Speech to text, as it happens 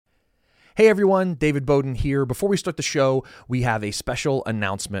Hey everyone, David Bowden here. Before we start the show, we have a special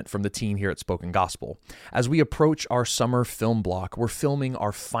announcement from the team here at Spoken Gospel. As we approach our summer film block, we're filming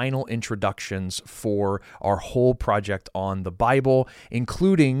our final introductions for our whole project on the Bible,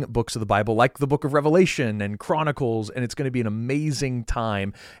 including books of the Bible like the book of Revelation and Chronicles, and it's going to be an amazing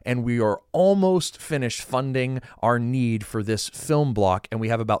time. And we are almost finished funding our need for this film block, and we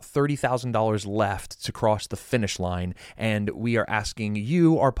have about $30,000 left to cross the finish line, and we are asking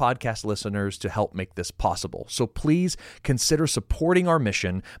you, our podcast listeners, to help make this possible. So please consider supporting our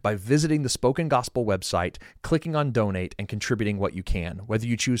mission by visiting the Spoken Gospel website, clicking on donate, and contributing what you can. Whether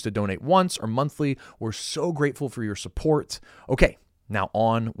you choose to donate once or monthly, we're so grateful for your support. Okay, now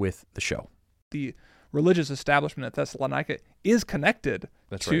on with the show. The religious establishment at Thessalonica is connected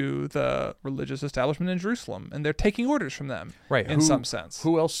to the religious establishment in Jerusalem, and they're taking orders from them in some sense.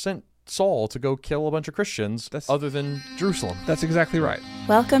 Who else sent Saul to go kill a bunch of Christians other than Jerusalem? That's exactly right.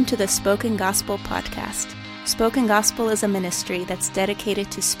 Welcome to the Spoken Gospel podcast. Spoken Gospel is a ministry that's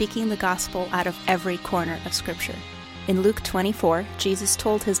dedicated to speaking the gospel out of every corner of Scripture. In Luke 24, Jesus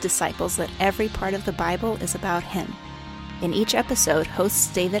told his disciples that every part of the Bible is about him. In each episode,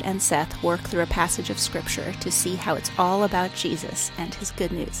 hosts David and Seth work through a passage of Scripture to see how it's all about Jesus and his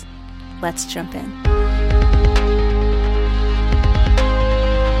good news. Let's jump in.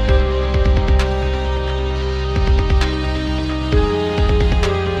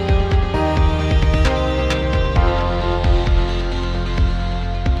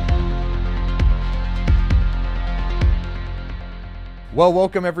 Well,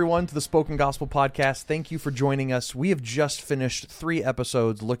 welcome everyone to the Spoken Gospel podcast. Thank you for joining us. We have just finished 3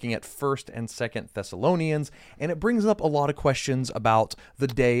 episodes looking at 1st and 2nd Thessalonians, and it brings up a lot of questions about the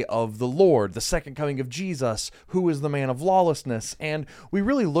day of the Lord, the second coming of Jesus, who is the Man of Lawlessness, and we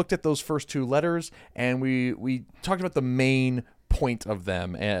really looked at those first 2 letters, and we talked about the main point of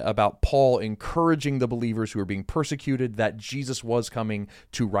them, about Paul encouraging the believers who are being persecuted that Jesus was coming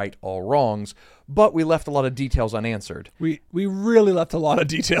to right all wrongs, but we left a lot of details unanswered. We really left a lot of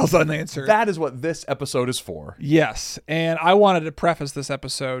details unanswered. That is what this episode is for. Yes, and I wanted to preface this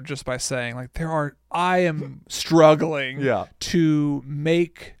episode just by saying, I am struggling to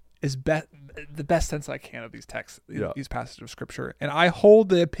make the best sense I can of these texts, these passages of Scripture, and I hold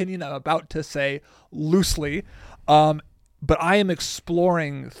the opinion I'm about to say loosely, but I am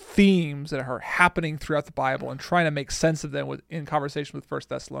exploring themes that are happening throughout the Bible and trying to make sense of them in conversation with 1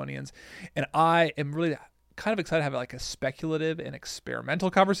 Thessalonians. And I am really kind of excited to have a speculative and experimental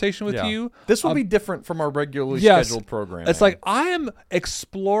conversation with you. This will be different from our regularly scheduled program. It's I am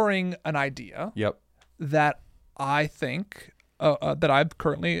exploring an idea that I think that I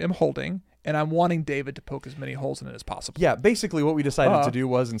currently am holding, and I'm wanting David to poke as many holes in it as possible. Yeah, basically what we decided to do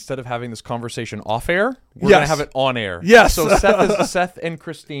was, instead of having this conversation off air, we're going to have it on air. Yes. So Seth and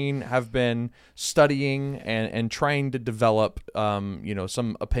Christine have been studying and trying to develop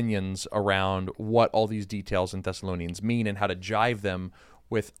some opinions around what all these details in Thessalonians mean and how to jive them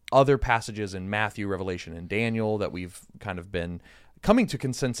with other passages in Matthew, Revelation, and Daniel that we've kind of been coming to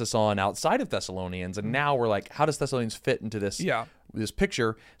consensus on outside of Thessalonians. And now we're like, how does Thessalonians fit into this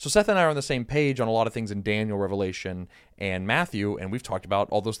picture? So Seth and I are on the same page on a lot of things in Daniel, Revelation, and Matthew, and we've talked about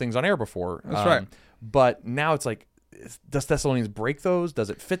all those things on air before. That's right. But now it's does Thessalonians break those?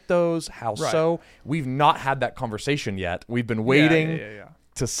 Does it fit those? How so? We've not had that conversation yet. We've been waiting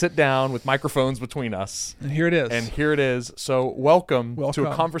to sit down with microphones between us. And here it is. So welcome to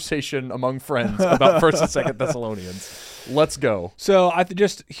a conversation among friends about 1st and 2nd Thessalonians. Let's go. So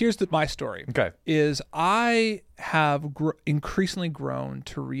here's my story. Okay. Is I have increasingly grown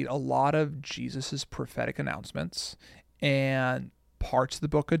to read a lot of Jesus's prophetic announcements and parts of the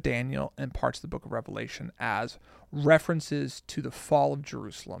book of Daniel and parts of the book of Revelation as references to the fall of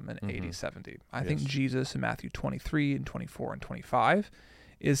Jerusalem in AD 70. I think Jesus in Matthew 23 and 24 and 25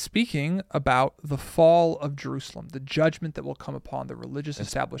 is speaking about the fall of Jerusalem, the judgment that will come upon the religious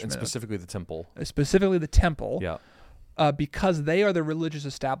establishment. And specifically the temple. Yeah. Because they are the religious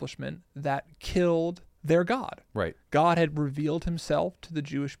establishment that killed their God. Right. God had revealed himself to the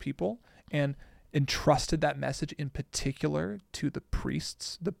Jewish people and entrusted that message in particular to the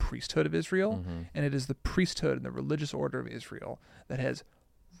priests, the priesthood of Israel. And it is the priesthood and the religious order of Israel that has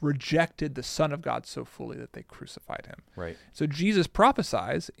rejected the Son of God so fully that they crucified him. Right. So Jesus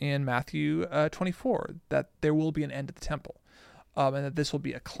prophesies in Matthew 24 that there will be an end to the temple. And that this will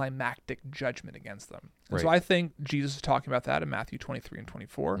be a climactic judgment against them. And so I think Jesus is talking about that in Matthew 23 and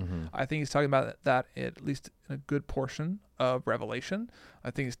 24. I think he's talking about that at least in a good portion of Revelation.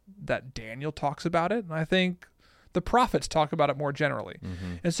 I think that Daniel talks about it. And I think the prophets talk about it more generally.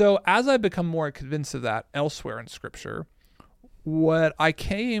 And so as I become more convinced of that elsewhere in Scripture, what I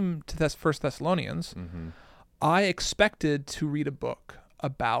came to this First Thessalonians, I expected to read a book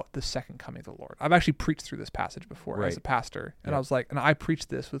about the second coming of the Lord. I've actually preached through this passage before as a pastor, and I was like, and I preached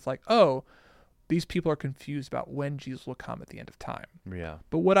this with like, oh, these people are confused about when Jesus will come at the end of time. Yeah.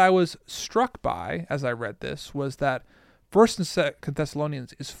 But what I was struck by as I read this was that First and Second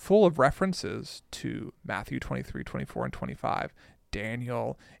Thessalonians is full of references to Matthew 23, 24, and 25,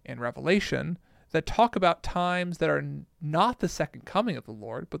 Daniel, and Revelation that talk about times that are not the second coming of the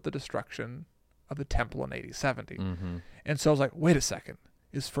Lord, but the destruction of the temple in AD 70. And so I was like, wait a second,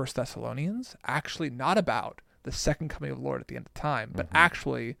 is First Thessalonians actually not about the second coming of the Lord at the end of time, but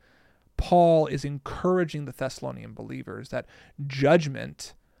actually Paul is encouraging the Thessalonian believers that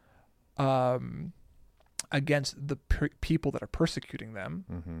judgment against the people that are persecuting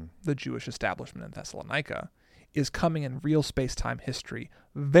them, the Jewish establishment in Thessalonica, is coming in real space-time history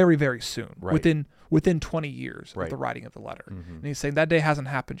very, very soon, within 20 years of the writing of the letter. And he's saying that day hasn't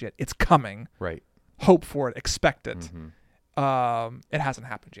happened yet. It's coming. Right. Hope for it. Expect it. It hasn't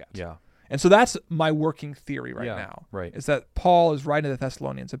happened yet. Yeah. And so that's my working theory now. Right. Is that Paul is writing to the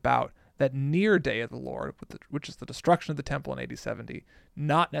Thessalonians about that near day of the Lord, which is the destruction of the temple in AD 70,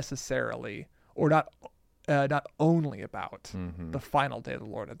 not necessarily, or not only about the final day of the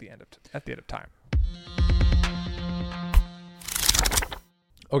Lord at the end of time.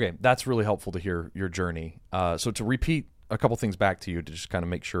 Okay, that's really helpful to hear your journey. So to repeat a couple things back to you to just kind of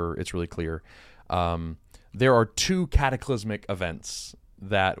make sure it's really clear, there are two cataclysmic events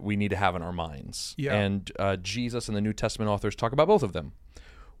that we need to have in our minds. Yeah. And Jesus and the New Testament authors talk about both of them.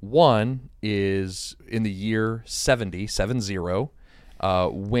 One is in the year 70,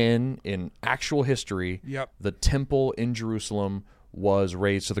 when in actual history, the temple in Jerusalem was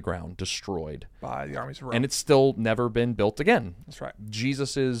razed to the ground, destroyed by the armies of Rome. And it's still never been built again. That's right.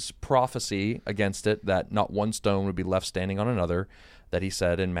 Jesus's prophecy against it, that not one stone would be left standing on another, that he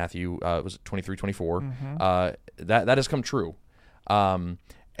said in Matthew, was it 23, 24, that has come true. And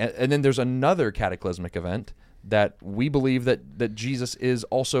then there's another cataclysmic event that we believe that Jesus is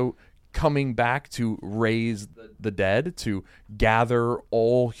also coming back to raise the dead, to gather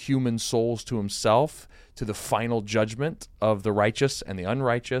all human souls to himself, to the final judgment of the righteous and the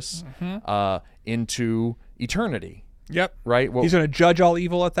unrighteous, into eternity. Yep. Right? Well, he's going to judge all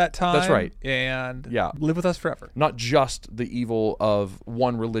evil at that time. That's right. And live with us forever. Not just the evil of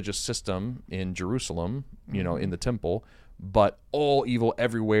one religious system in Jerusalem, in the temple, but all evil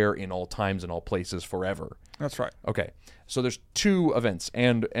everywhere in all times and all places forever. That's right. Okay. So there's two events.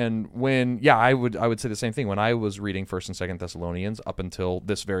 And when, I would say the same thing. When I was reading 1st and 2nd Thessalonians up until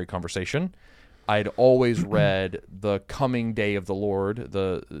this very conversation, I'd always read the coming day of the Lord,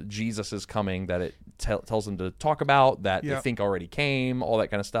 the Jesus is coming, that it tells them to talk about, that they think already came, all that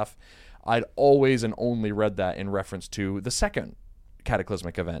kind of stuff. I'd always and only read that in reference to the second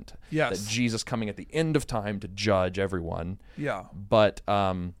cataclysmic event. Yes. That Jesus coming at the end of time to judge everyone. Yeah. But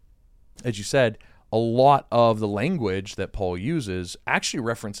as you said, a lot of the language that Paul uses actually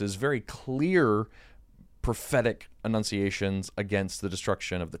references very clear prophetic enunciations against the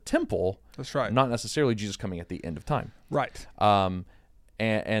destruction of the temple. That's right. Not necessarily Jesus coming at the end of time. Right.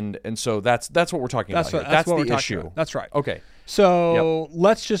 And so that's what we're talking about here. That's the issue. That's right. Okay. So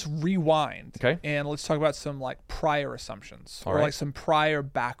let's just rewind. Okay. And let's talk about some like prior assumptions like some prior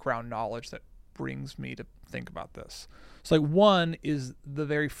background knowledge that brings me to think about this. So like one is the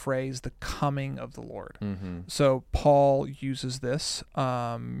very phrase, the coming of the Lord. So Paul uses this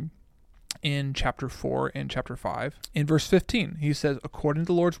in chapter 4 and chapter 5. In verse 15, he says, according to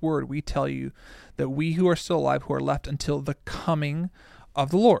the Lord's word, we tell you that we who are still alive, who are left until the coming of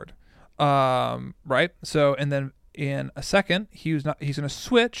the Lord. Right? So, and then in a second, he's going to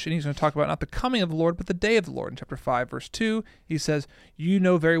switch, and he's going to talk about not the coming of the Lord, but the day of the Lord. In chapter 5, verse 2, he says, you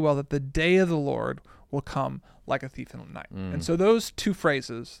know very well that the day of the Lord will come like a thief in the night. And so those two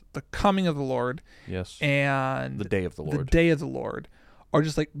phrases, the coming of the Lord and the day of the Lord, are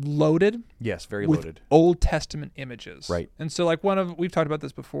just like loaded. Yes, very with loaded. Old Testament images. Right. And so like we've talked about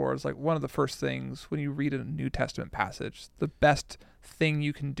this before, it's like one of the first things when you read a New Testament passage, the best thing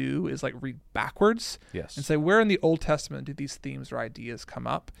you can do is like read backwards. Yes. And say, where in the Old Testament do these themes or ideas come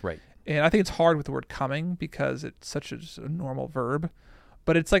up? Right. And I think it's hard with the word coming because it's such a normal verb.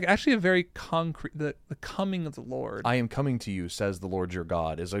 But it's like actually a very concrete, the coming of the Lord. I am coming to you, says the Lord your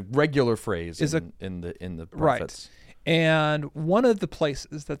God, is a regular phrase in the prophets. Right. And one of the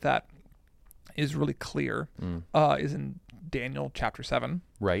places that is really clear is in Daniel chapter 7.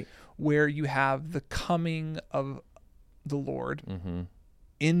 Right. Where you have the coming of the Lord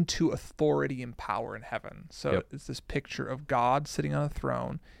into authority and power in heaven. So it's this picture of God sitting on a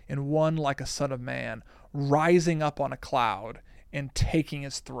throne and one like a son of man rising up on a cloud and taking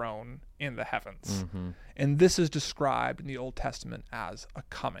his throne in the heavens. Mm-hmm. And this is described in the Old Testament as a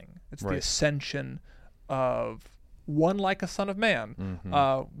coming. It's the ascension of one like a son of man.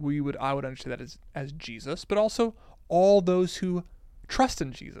 Mm-hmm. I would understand that as Jesus, but also all those who trust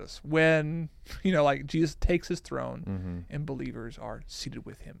in Jesus when, like Jesus takes his throne and believers are seated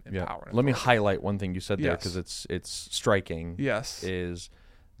with him in power. Let me highlight one thing you said there, because it's striking. Yes. Is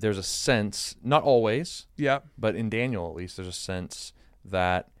there's a sense, not always, but in Daniel at least, there's a sense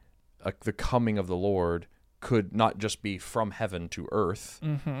that the coming of the Lord could not just be from heaven to earth,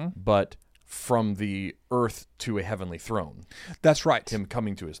 but from the earth to a heavenly throne. That's right. Him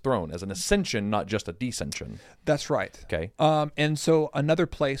coming to his throne as an ascension, not just a descension. That's right. Okay. And so another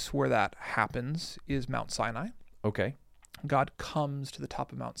place where that happens is Mount Sinai. Okay. God comes to the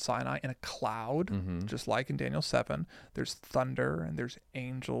top of Mount Sinai in a cloud, just like in Daniel 7. There's thunder and there's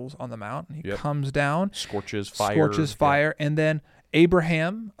angels on the mount, and he comes down, scorches fire, and then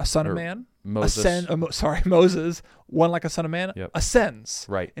Abraham, a son of man, Moses, one like a son of man, ascends,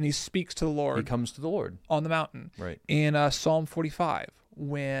 right, and he speaks to the Lord. He comes to the Lord on the mountain, right. In Psalm 45,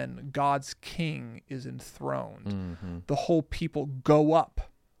 when God's king is enthroned, the whole people go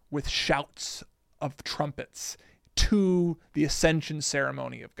up with shouts of trumpets to the ascension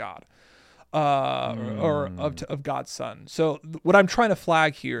ceremony of God, or of God's Son. So what I'm trying to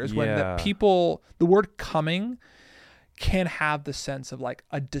flag here is when the word coming can have the sense of like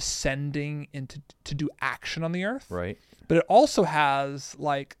a descending to do action on the earth, right? But it also has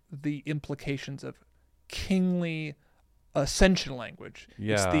like the implications of kingly ascension language.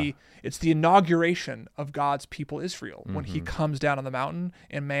 It's the inauguration of God's people Israel when he comes down on the mountain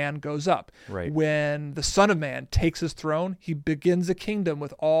and man goes up. Right. When the Son of Man takes his throne, he begins a kingdom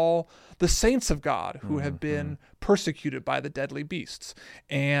with all the saints of God who have been persecuted by the deadly beasts.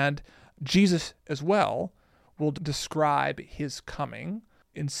 And Jesus as well will describe his coming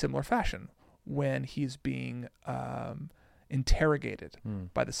in similar fashion when he's being interrogated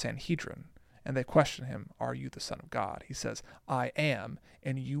by the Sanhedrin. And they question him, "Are you the Son of God?" He says, "I am,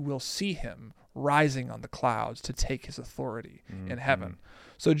 and you will see him rising on the clouds to take his authority in heaven."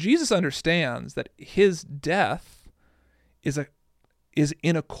 So Jesus understands that his death is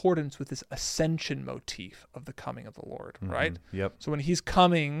in accordance with this ascension motif of the coming of the Lord, right? Yep. So when he's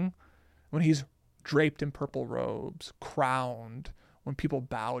coming, when he's draped in purple robes, crowned, when people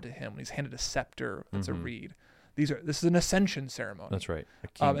bow to him, when he's handed a scepter that's a reed, this is an ascension ceremony. That's right.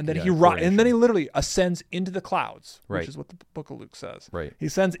 And then he literally ascends into the clouds, which is what the book of Luke says. Right. He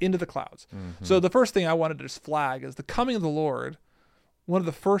ascends into the clouds. So the first thing I wanted to just flag is the coming of the Lord. One of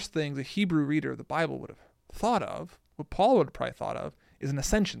the first things a Hebrew reader of the Bible would have thought of, what Paul would have probably thought of, is an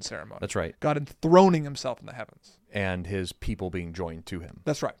ascension ceremony. That's right. God enthroning himself in the heavens. And his people being joined to him.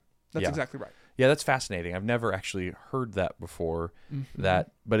 That's right. That's exactly right. Yeah, that's fascinating. I've never actually heard that before.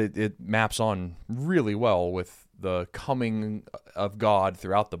 But it maps on really well with the coming of God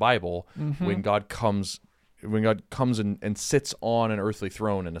throughout the Bible. When God comes and sits on an earthly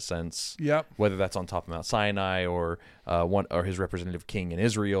throne, in a sense. Yep. Whether that's on top of Mount Sinai or his representative king in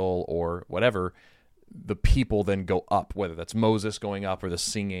Israel or whatever, the people then go up. Whether that's Moses going up or the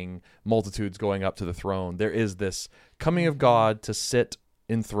singing multitudes going up to the throne, there is this coming of God to sit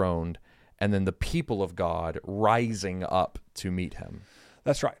enthroned, and then the people of God rising up to meet him.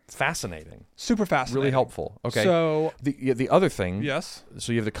 That's right. Fascinating. Super fascinating. Really helpful. Okay. So the other thing. Yes.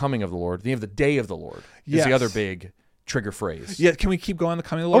 So you have the coming of the Lord. Then you have the day of the Lord. Yes. Is the other big trigger phrase. Yeah. Can we keep going on the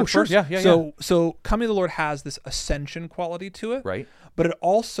coming of the Lord first? Yeah. So coming of the Lord has this ascension quality to it. Right. But it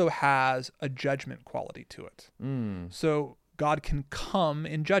also has a judgment quality to it. So God can come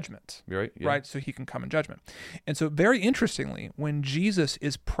in judgment, right? Yeah. Right? So he can come in judgment. And so very interestingly, when Jesus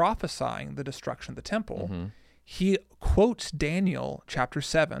is prophesying the destruction of the temple, he quotes Daniel chapter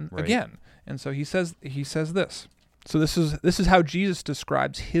 7 again. And so he says this. So this is how Jesus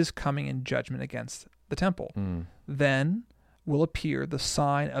describes his coming in judgment against the temple. Then will appear the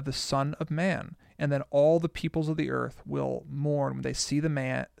sign of the Son of Man, and then all the peoples of the earth will mourn when they see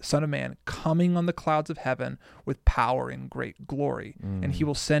the Son of Man coming on the clouds of heaven with power and great glory. And he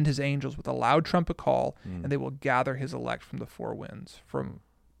will send his angels with a loud trumpet call, and they will gather his elect from the four winds, from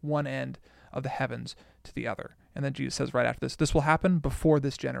one end of the heavens to the other. And then Jesus says right after this will happen before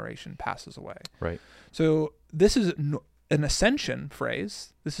this generation passes away. Right. So this is an ascension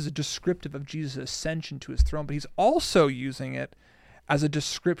phrase. This is a descriptive of Jesus' ascension to his throne, but he's also using it as a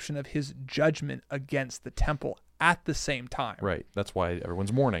description of his judgment against the temple at the same time. Right. That's why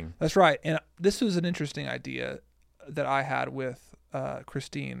everyone's mourning. That's right. And this was an interesting idea that I had with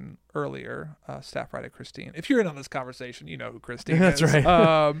Christine earlier, staff writer Christine. If you're in on this conversation, you know who Christine is. That's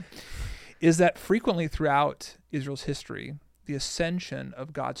right. Is that frequently throughout Israel's history, the ascension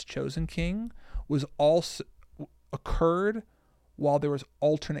of God's chosen king was also occurred while there was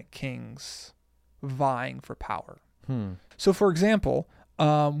alternate kings vying for power. So, for example,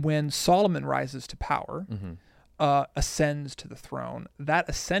 when Solomon rises to power, ascends to the throne, that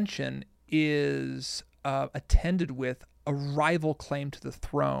ascension is attended with a rival claim to the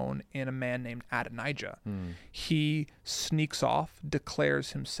throne in a man named Adonijah. He sneaks off,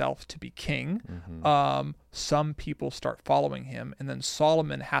 declares himself to be king. Some people start following him, and then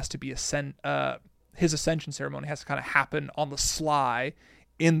Solomon has to be his ascension ceremony has to kind of happen on the sly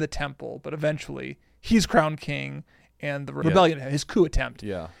in the temple, but eventually he's crowned king, and the rebellion, his coup attempt,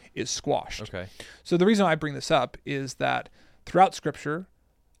 is squashed. Okay. So the reason I bring this up is that throughout Scripture,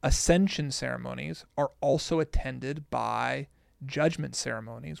 ascension ceremonies are also attended by judgment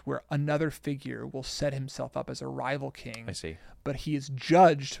ceremonies where another figure will set himself up as a rival king. I see. But he is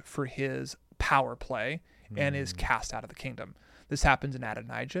judged for his power play and is cast out of the kingdom. This happens in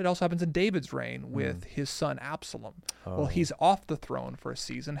Adonijah. It also happens in David's reign with his son Absalom. Well, he's off the throne for a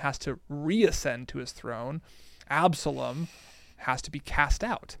season, has to reascend to his throne. Absalom has to be cast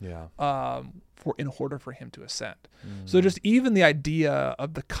out in order for him to ascend. So just even the idea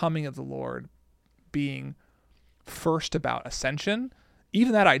of the coming of the Lord being first about ascension,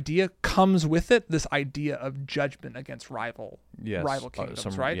 even that idea comes with it, this idea of judgment against rival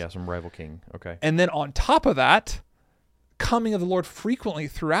kingdoms, right? Yeah, some rival king. Okay. And then on top of that, coming of the Lord frequently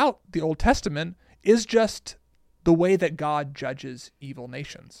throughout the Old Testament is just the way that God judges evil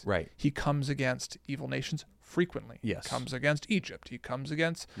nations. Right. He comes against evil nations frequently. Yes. He comes against Egypt. He comes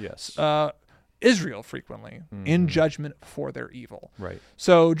against Israel frequently in judgment for their evil. Right.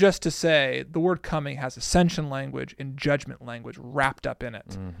 So just to say, the word coming has ascension language and judgment language wrapped up in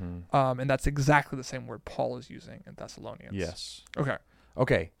it. And that's exactly the same word Paul is using in Thessalonians. Yes.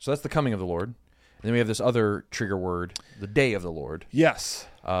 Okay. So that's the coming of the Lord. And then we have this other trigger word, the day of the Lord. Yes.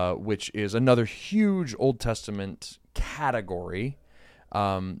 Which is another huge Old Testament category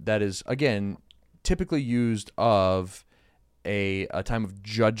that is, again, typically used of a time of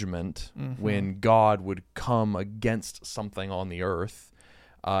judgment when God would come against something on the earth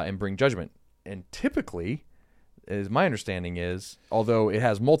and bring judgment. And typically, as my understanding is, although it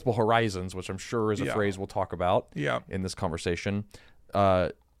has multiple horizons, which I'm sure is a phrase we'll talk about in this conversation,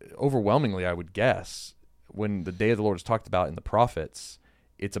 overwhelmingly, I would guess, when the day of the Lord is talked about in the prophets,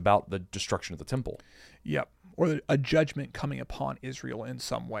 it's about the destruction of the temple. Yep. Or a judgment coming upon Israel in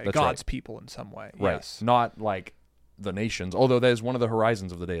some way, God's people in some way. Right. Yes. Not like the nations, although that is one of the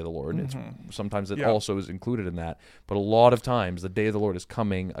horizons of the day of the Lord. Sometimes it also is included in that. But a lot of times, the day of the Lord is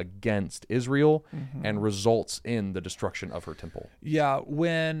coming against Israel and results in the destruction of her temple. Yeah.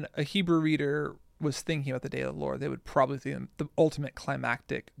 When a Hebrew reader was thinking about the day of the Lord, they would probably think the ultimate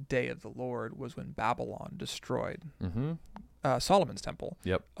climactic day of the Lord was when Babylon destroyed Solomon's temple.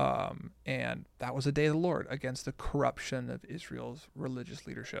 Yep. And that was a day of the Lord against the corruption of Israel's religious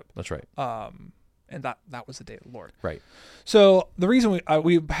leadership. That's right. And that was the day of the Lord. Right. So the reason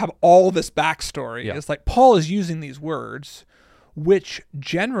we have all this backstory is like Paul is using these words, which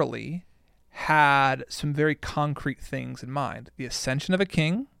generally had some very concrete things in mind: the ascension of a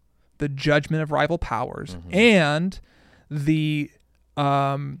king, the judgment of rival powers, and the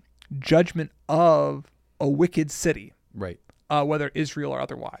judgment of a wicked city. Right. Whether Israel or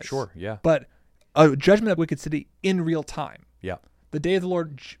otherwise. Sure, yeah. But a judgment of a wicked city in real time. Yeah. The day of the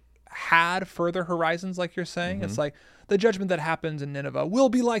Lord had further horizons, like you're saying. It's like the judgment that happens in Nineveh will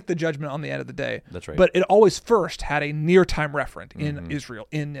be like the judgment on the end of the day. That's right. But it always first had a near-time referent in Israel,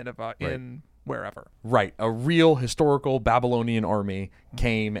 in Nineveh, in wherever. Right. A real historical Babylonian army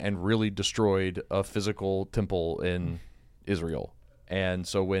came and really destroyed a physical temple in Israel. And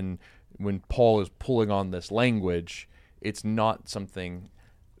so when Paul is pulling on this language, it's not something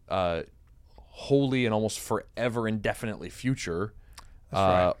wholly and almost forever indefinitely future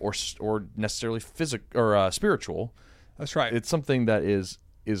or necessarily physical or spiritual. That's right. It's something that is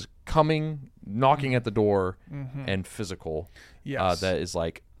coming, knocking at the door, and physical. Yes. That is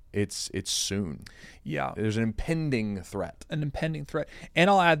like it's soon. Yeah. There's an impending threat. And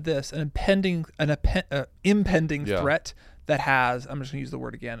I'll add this: an impending threat that has, I'm just going to use the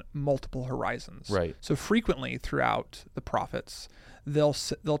word again, multiple horizons. Right. So frequently throughout the prophets, they'll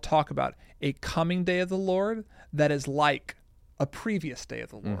talk about a coming day of the Lord that is like a previous day of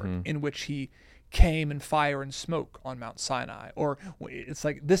the Lord, in which he came in fire and smoke on Mount Sinai. Or it's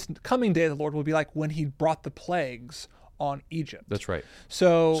like this coming day of the Lord will be like when he brought the plagues on Egypt. That's right.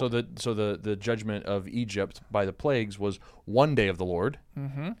 So the judgment of Egypt by the plagues was one day of the Lord,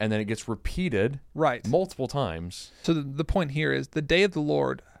 and then it gets repeated multiple times. So the point here is the day of the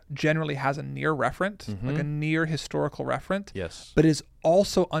Lord generally has a near referent, like a near historical referent. Yes. But is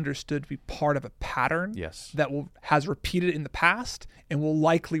also understood to be part of a pattern. Yes. That has repeated in the past and will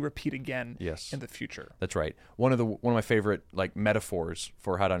likely repeat again. Yes. In the future. That's right. One of my favorite like metaphors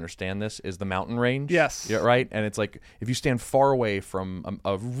for how to understand this is the mountain range. Yes. Yeah. Right. And it's like if you stand far away from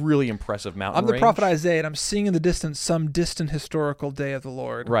a really impressive mountain range. I'm the prophet Isaiah, and I'm seeing in the distance some distant historical day of the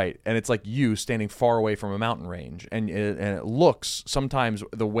Lord. Right. And it's like you standing far away from a mountain range, and it looks sometimes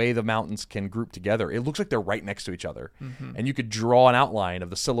the way the mountains can group together, it looks like they're right next to each other, and you could draw an outline of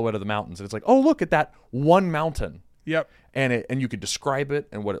the silhouette of the mountains, and it's like, oh, look at that one mountain. Yep. And you could describe it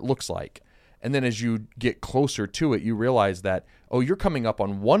and what it looks like. And then as you get closer to it, you realize that, oh, you're coming up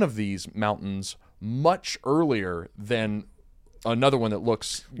on one of these mountains much earlier than another one that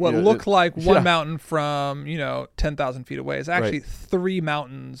looks... looked like one mountain from, 10,000 feet away is actually three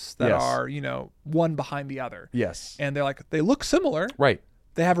mountains that are, one behind the other. Yes. And they're like, they look similar. Right.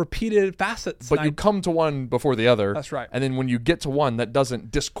 They have repeated facets. But you come to one before the other. That's right. And then when you get to one, that doesn't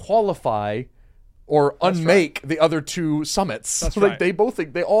disqualify or unmake the other two summits. That's like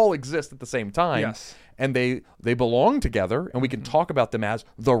right. they all exist at the same time. Yes. And they belong together, and we can talk about them as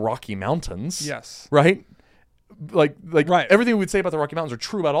the Rocky Mountains. Yes. Right? Like right. Everything we would say about the Rocky Mountains are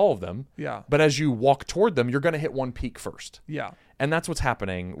true about all of them. Yeah. But as you walk toward them, you're going to hit one peak first. Yeah. And that's what's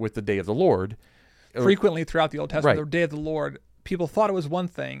happening with the day of the Lord. Frequently throughout the Old Testament, the day of the Lord, people thought it was one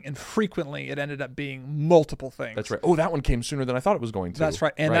thing, and frequently it ended up being multiple things. That's right. Oh, that one came sooner than I thought it was going to. That's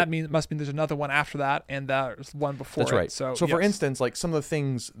right. And that must mean there's another one after that, and there's one before That's right. it. So for instance, like some of the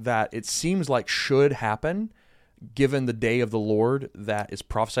things that it seems like should happen, given the day of the Lord that is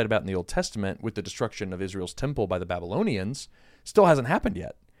prophesied about in the Old Testament with the destruction of Israel's temple by the Babylonians, still hasn't happened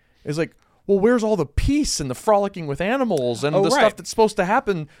yet. It's like, well, where's all the peace and the frolicking with animals and stuff that's supposed to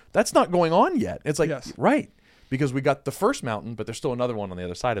happen? That's not going on yet. It's like, right. Because we got the first mountain, but there's still another one on the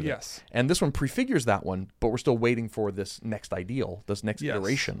other side of it. And this one prefigures that one, but we're still waiting for this next ideal, this next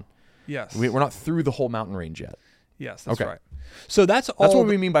iteration. Yes. We're not through the whole mountain range yet. Yes, that's right. So that's what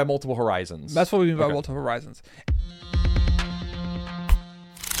we mean by multiple horizons. That's what we mean by multiple horizons.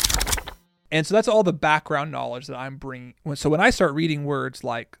 And so that's all the background knowledge that I'm bringing. So when I start reading words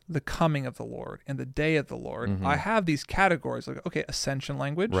like the coming of the Lord and the day of the Lord, I have these categories like, okay, ascension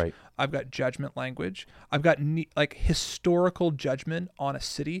language. Right. I've got judgment language. I've got like historical judgment on a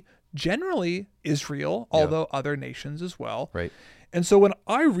city, generally Israel, although other nations as well. Right. And so when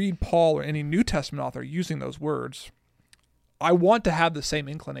I read Paul or any New Testament author using those words, I want to have the same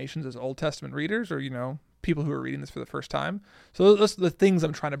inclinations as Old Testament readers or, people who are reading this for the first time. So those are the things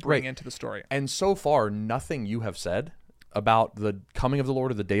I'm trying to bring into the story. And so far, nothing you have said about the coming of the Lord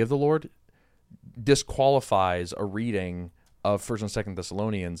or the day of the Lord disqualifies a reading of 1st and 2nd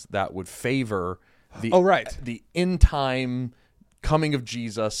Thessalonians that would favor the end time coming of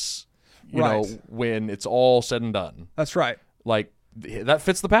Jesus, you know, when it's all said and done. That's right. Like, that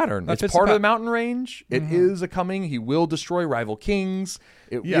fits the pattern. It's part of the mountain range. It is a coming. He will destroy rival kings.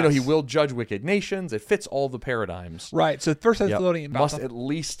 He will judge wicked nations. It fits all the paradigms. Right. So 1 Thessalonians must at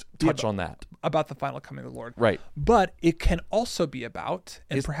least touch on that. About the final coming of the Lord. Right. But it can also be about,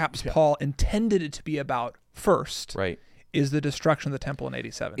 and perhaps Paul intended it to be about first, is the destruction of the temple in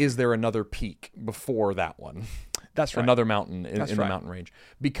AD 70. Is there another peak before that one? That's right. Another mountain in the mountain range.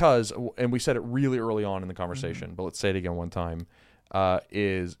 Because, and we said it really early on in the conversation, but let's say it again one time.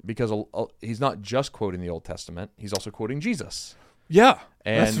 Is because he's not just quoting the Old Testament; he's also quoting Jesus. Yeah,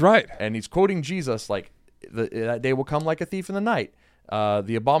 that's right. And he's quoting Jesus like, "That day will come like a thief in the night."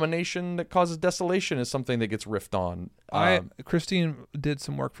 The abomination that causes desolation is something that gets riffed on. Christine did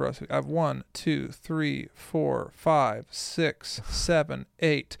some work for us. I have 1, 2, 3, 4, 5, 6, 7,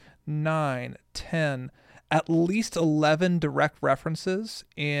 8, 9, 10, at least 11 direct references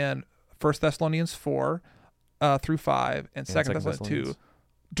in 1 Thessalonians 4. Through 5 and 2 Thessalonians 2,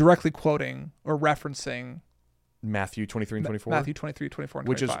 directly quoting or referencing Matthew 23 and 24. Matthew 23, 24, and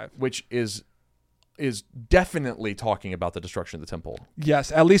 25. Which is definitely talking about the destruction of the temple.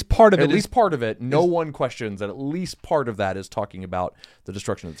 Yes, at least part of it. At least part of it. No one questions that at least part of that is talking about the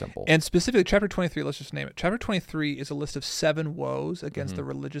destruction of the temple. And specifically, chapter 23, let's just name it. Chapter 23 is a list of 7 woes against the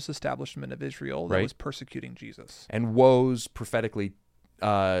religious establishment of Israel that was persecuting Jesus. And woes prophetically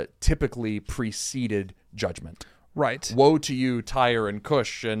typically preceded judgment. Right. Woe to you, Tyre and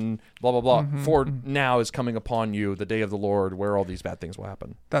Cush, and blah, blah, blah. For now is coming upon you the day of the Lord where all these bad things will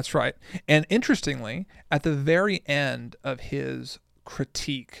happen. That's right. And interestingly, at the very end of his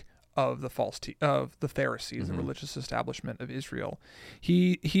critique of the Pharisees, the religious establishment of Israel,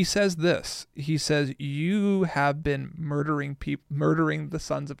 he says this. He says, "You have been murdering the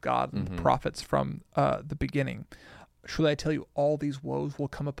sons of God and the prophets from the beginning. surely I tell you, all these woes will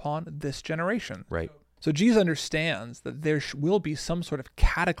come upon this generation. Right. So Jesus understands that there will be some sort of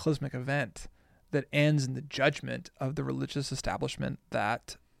cataclysmic event that ends in the judgment of the religious establishment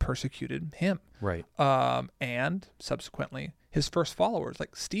that persecuted him. Right. And subsequently, his first followers,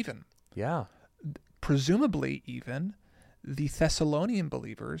 like Stephen. Yeah. Presumably even the Thessalonian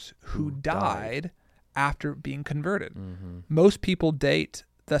believers who died after being converted. Mm-hmm. Most people date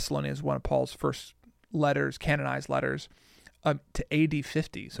Thessalonians, one of Paul's first letters, canonized letters, to AD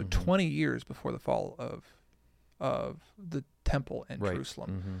 50, so 20 years before the fall of the temple in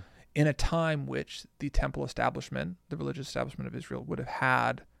Jerusalem, in a time which the temple establishment, the religious establishment of Israel, would have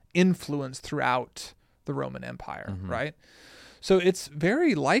had influence throughout the Roman Empire, right? So it's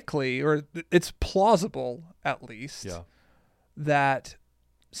very likely, or it's plausible at least, that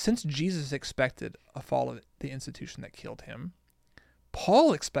since Jesus expected a fall of the institution that killed him,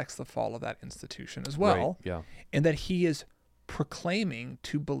 Paul expects the fall of that institution as well, and that he is proclaiming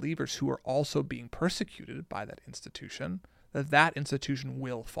to believers who are also being persecuted by that institution that institution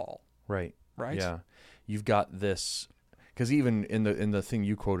will fall. Right. Yeah. You've got this, because even in the thing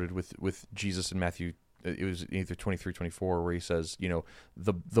you quoted with Jesus in Matthew, it was either 23, 24, where he says,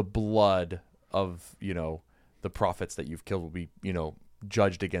 the blood of, the prophets that you've killed will be,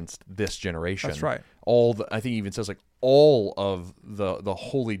 judged against this generation. That's right. I think he even says all of the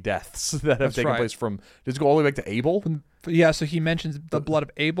holy deaths that have taken place from, does it go all the way back to Abel? So he mentions the blood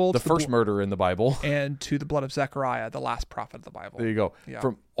of Abel. The first murderer in the Bible. And to the blood of Zechariah, the last prophet of the Bible. There you go. Yeah.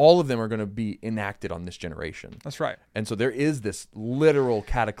 From all of them are going to be enacted on this generation. That's right. And so there is this literal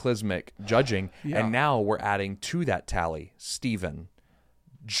cataclysmic judging, and now we're adding to that tally Stephen,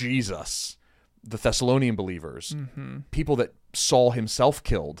 Jesus, the Thessalonian believers, people that Saul himself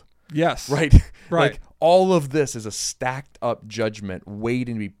killed. Yes. Right? Like all of this is a stacked up judgment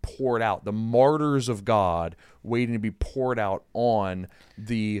waiting to be poured out. The martyrs of God waiting to be poured out on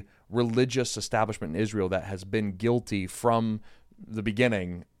the religious establishment in Israel that has been guilty from the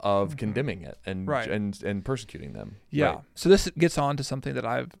beginning of condemning it and persecuting them. Yeah. Right. So this gets on to something that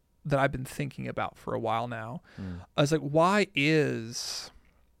I've been thinking about for a while now. I was like, why is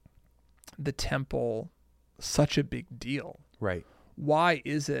the temple such a big deal? Right. Why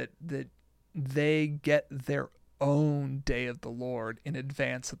is it that they get their own day of the Lord in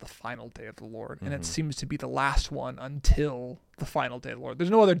advance of the final day of the Lord? And it seems to be the last one until the final day of the Lord. There's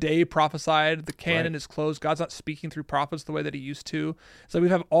no other day prophesied. The canon is closed. God's not speaking through prophets the way that he used to. So we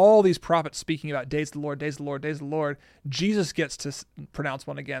have all these prophets speaking about days of the Lord, days of the Lord, days of the Lord. Jesus gets to pronounce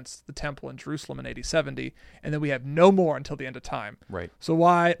one against the temple in Jerusalem in AD 70, and then we have no more until the end of time. Right. So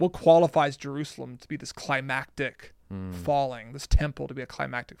what qualifies Jerusalem to be this climactic falling, this temple to be a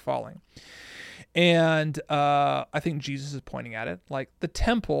climactic falling? And I think Jesus is pointing at it. Like the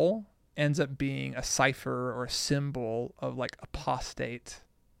temple ends up being a cipher or a symbol of like apostate,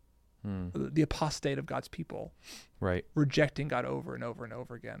 the apostate of God's people, right? Rejecting God over and over and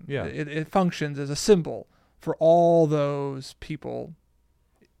over again. Yeah. It functions as a symbol for all those people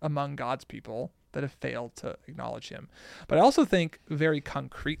among God's people that have failed to acknowledge him. But I also think very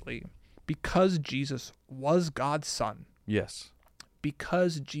concretely, because Jesus was God's son. Yes.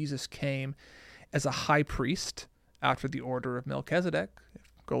 Because Jesus came as a high priest after the order of Melchizedek,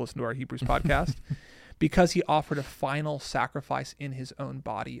 go listen to our Hebrews podcast, because he offered a final sacrifice in his own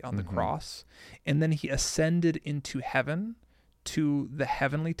body on the cross, and then he ascended into heaven to the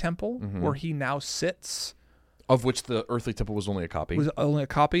heavenly temple where he now sits. Of which the earthly temple was only a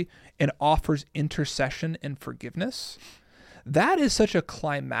copy. And offers intercession and forgiveness. That is such a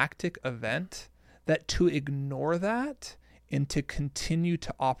climactic event that to ignore that and to continue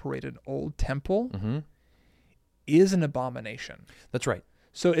to operate an old temple is an abomination. That's right.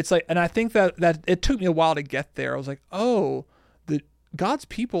 So it's like, and I think that it took me a while to get there. I was like, God's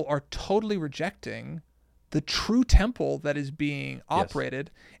people are totally rejecting the true temple that is being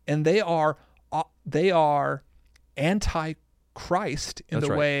operated, and they are anti-Christ in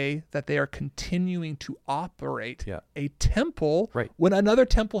the way that they are continuing to operate a temple when another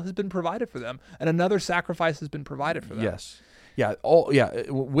temple has been provided for them and another sacrifice has been provided for them. Yes. Yeah.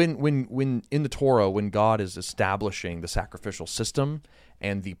 When in the Torah, when God is establishing the sacrificial system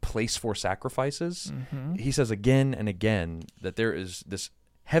and the place for sacrifices, he says again and again that there is this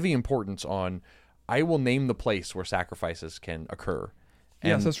heavy importance on, I will name the place where sacrifices can occur.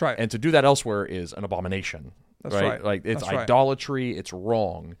 Yes, that's right. And to do that elsewhere is an abomination. That's right. Like it's idolatry, it's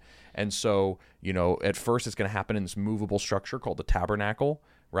wrong. And so, at first it's going to happen in this movable structure called the tabernacle,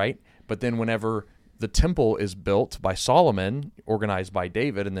 right? But then whenever the temple is built by Solomon, organized by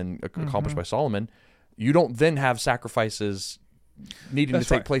David, and then accomplished by Solomon, you don't then have sacrifices, needing That's to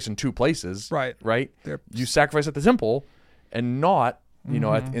take right. place in two places. Right. You sacrifice at the temple and not,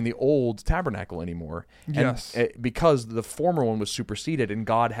 in the old tabernacle anymore. Yes. And because the former one was superseded, and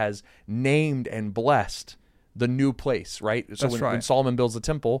God has named and blessed the new place, right? So when Solomon builds the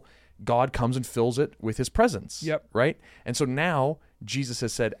temple, God comes and fills it with his presence. Yep. Right? And so now Jesus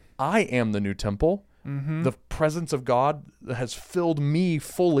has said, I am the new temple. The presence of God has filled me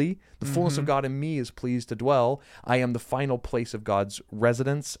fully. The fullness of God in me is pleased to dwell. I am the final place of God's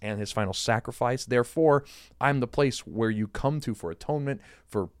residence and his final sacrifice. Therefore, I'm the place where you come to for atonement,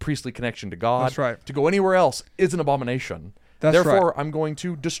 for priestly connection to God. That's right. To go anywhere else is an abomination. Therefore, I'm going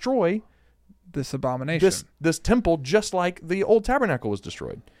to destroy this abomination. This temple, just like the old tabernacle was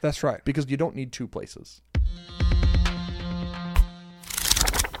destroyed. That's right. Because you don't need two places.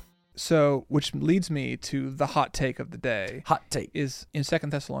 So, which leads me to the hot take of the day. Hot take is in 2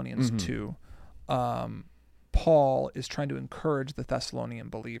 Thessalonians 2. Paul is trying to encourage the Thessalonian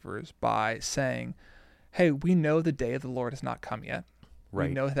believers by saying, hey, we know the day of the Lord has not come yet. Right.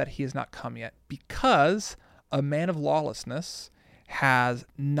 We know that he has not come yet because a man of lawlessness has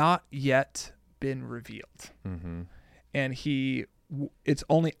not yet been revealed. And it's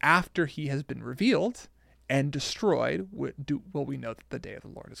only after he has been revealed and destroyed will we know that the day of the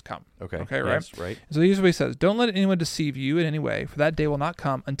Lord has come. Okay, right? Yes, right. So here's what he says. Don't let anyone deceive you in any way, for that day will not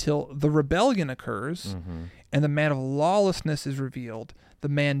come until the rebellion occurs and the man of lawlessness is revealed, the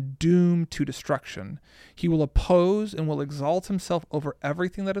man doomed to destruction. He will oppose and will exalt himself over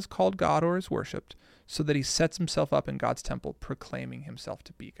everything that is called God or is worshipped, so that he sets himself up in God's temple, proclaiming himself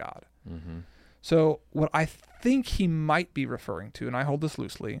to be God. So what I think he might be referring to, and I hold this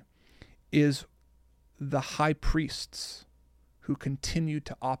loosely, is the high priests who continued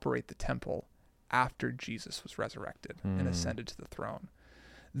to operate the temple after Jesus was resurrected and ascended to the throne.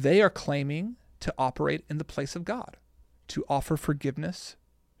 They are claiming to operate in the place of God, to offer forgiveness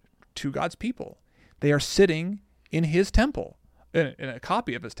to God's people. They are sitting in his temple, in a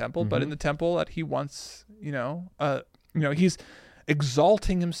copy of his temple, but in the temple that he once, he's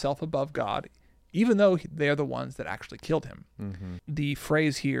exalting himself above God, even though they are the ones that actually killed him. The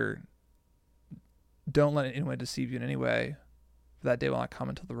phrase here, don't let anyone deceive you in any way, for that day will not come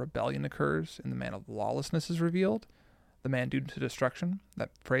until the rebellion occurs and the man of lawlessness is revealed, the man doomed to destruction. That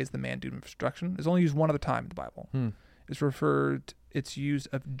phrase, the man doomed to destruction, is only used one other time in the Bible. It's used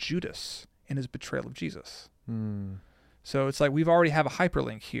of Judas in his betrayal of Jesus. So it's like we've already have a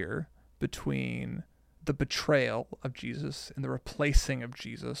hyperlink here between the betrayal of Jesus and the replacing of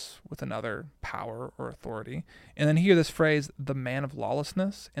Jesus with another power or authority. And then here this phrase, the man of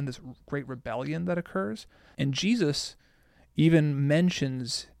lawlessness, and this great rebellion that occurs. And Jesus even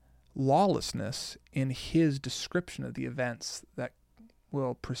mentions lawlessness in his description of the events that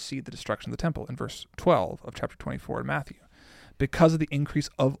will precede the destruction of the temple in verse 12 of chapter 24 in Matthew. Because of the increase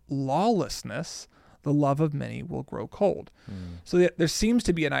of lawlessness, the love of many will grow cold. So there seems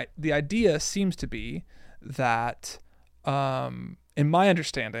to be the idea seems to be that, in my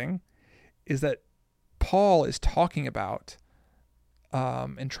understanding, is that Paul is talking about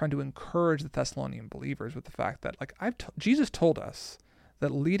and trying to encourage the Thessalonian believers with the fact that, like, Jesus told us that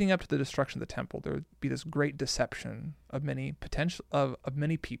leading up to the destruction of the temple, there would be this great deception of many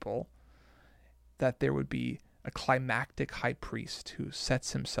people, that there would be a climactic high priest who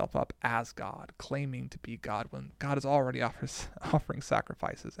sets himself up as God, claiming to be God when God is already offering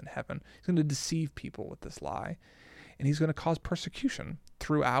sacrifices in heaven. He's going to deceive people with this lie, and he's going to cause persecution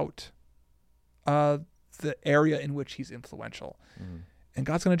throughout the area in which he's influential, and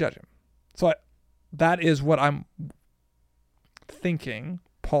God's going to judge him. So that is what I'm thinking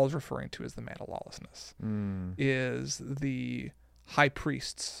Paul's referring to as the man of lawlessness, is the high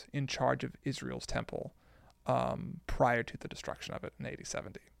priests in charge of Israel's temple prior to the destruction of it in AD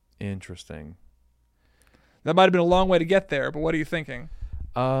 70. Interesting. That might have been a long way to get there, but what are you thinking?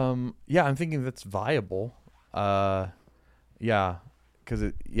 Yeah, I'm thinking that's viable. Yeah, because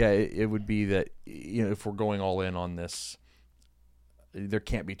it would be that, if we're going all in on this, there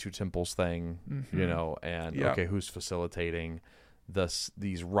can't be two temples thing, and okay, who's facilitating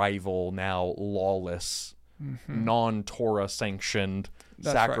these rival, now lawless, non-Torah sanctioned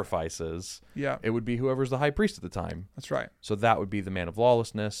sacrifices. Right. Yeah. It would be whoever's the high priest at the time. That's right. So that would be the man of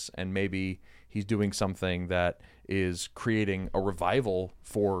lawlessness, and maybe he's doing something that is creating a revival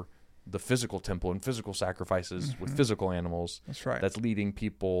for the physical temple and physical sacrifices with physical animals. That's right. That's leading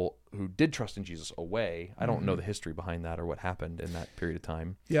people who did trust in Jesus away. I don't know the history behind that or what happened in that period of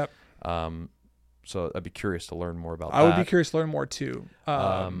time. Yep. So I'd be curious to learn more about that. I would be curious to learn more too.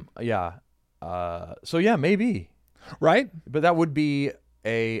 So yeah, maybe. Right? But that would be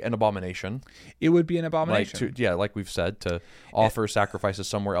an abomination. It would be an abomination. Like we've said, to offer sacrifices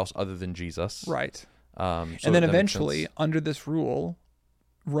somewhere else other than Jesus. Right. So and then eventually, under this rule,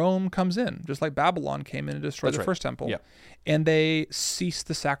 Rome comes in, just like Babylon came in and destroyed the first temple. Yeah. And they cease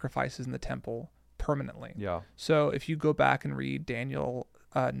the sacrifices in the temple permanently. Yeah. So if you go back and read Daniel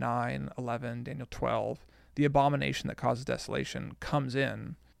 9, 11, Daniel 12, the abomination that causes desolation comes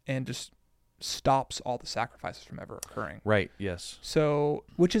in and just stops all the sacrifices from ever occurring. Right, yes. So,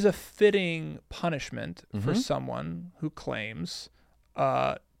 which is a fitting punishment for someone who claims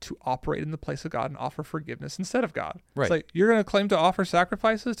to operate in the place of God and offer forgiveness instead of God. Right. It's like, you're going to claim to offer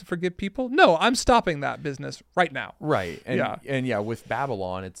sacrifices to forgive people? No, I'm stopping that business right now. Right. And with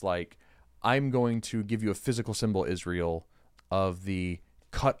Babylon, it's like, I'm going to give you a physical symbol, Israel, of the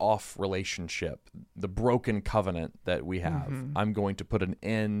cut off relationship, the broken covenant that we have. I'm going to put an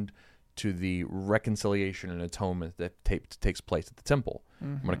end to the reconciliation and atonement that takes place at the temple.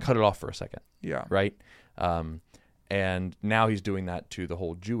 I'm going to cut it off for a second. Yeah. Right? And now he's doing that to the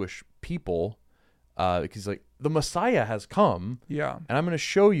whole Jewish people, because like, the Messiah has come, and I'm going to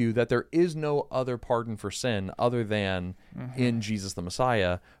show you that there is no other pardon for sin other than in Jesus the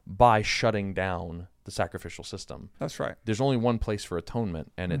Messiah, by shutting down the sacrificial system. That's right. There's only one place for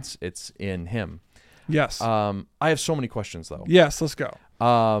atonement, and it's in him. Yes. I have so many questions, though. Yes, let's go.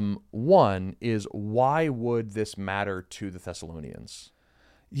 One is, why would this matter to the Thessalonians?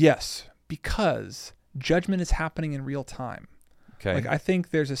 Yes, because judgment is happening in real time. Okay. Like, I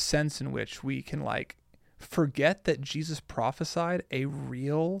think there's a sense in which we can forget that Jesus prophesied a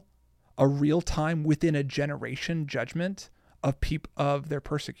real time within a generation judgment of their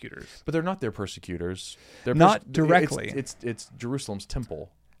persecutors. But they're not their persecutors. They're not directly. It's Jerusalem's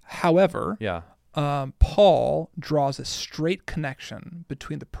temple. However, Paul draws a straight connection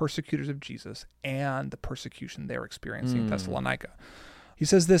between the persecutors of Jesus and the persecution they're experiencing in Thessalonica. He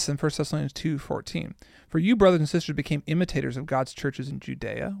says this in 1 Thessalonians 2:14. For you, brothers and sisters, became imitators of God's churches in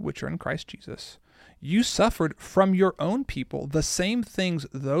Judea, which are in Christ Jesus. You suffered from your own people the same things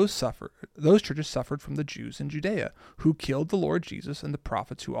those churches suffered from the Jews in Judea, who killed the Lord Jesus and the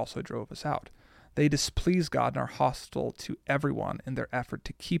prophets who also drove us out. They displease God and are hostile to everyone in their effort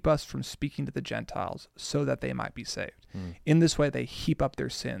to keep us from speaking to the Gentiles so that they might be saved. In this way, they heap up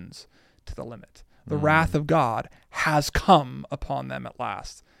their sins to the limit. The wrath of God has come upon them at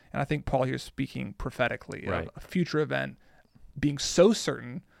last. And I think Paul here is speaking prophetically of a future event being so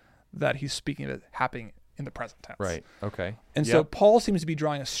certain that he's speaking of it happening in the present tense. Right. Okay. And so Paul seems to be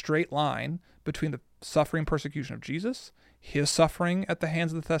drawing a straight line between the suffering and persecution of Jesus, his suffering at the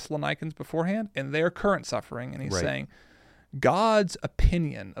hands of the Thessalonians beforehand, and their current suffering. And he's saying, God's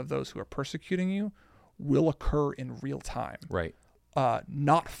opinion of those who are persecuting you will occur in real time. Right.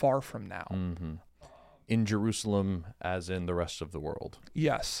 Not far from now. In Jerusalem, as in the rest of the world.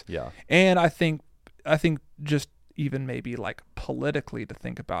 Yes. Yeah. And I think just even maybe politically to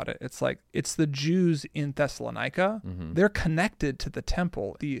think about it, it's the Jews in Thessalonica. They're connected to the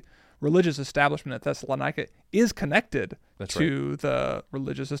temple. The religious establishment at Thessalonica is connected to the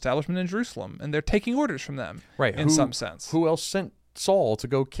religious establishment in Jerusalem, and they're taking orders from them in some sense. Who else sent Saul to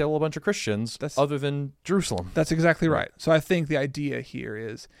go kill a bunch of Christians other than Jerusalem? That's exactly right. So I think the idea here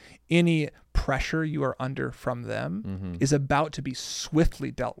is any pressure you are under from them is about to be swiftly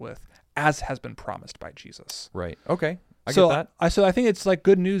dealt with, as has been promised by Jesus. Right. Okay. I get that. So I think it's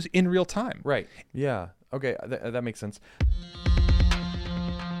good news in real time. Right. Yeah. Okay. That makes sense.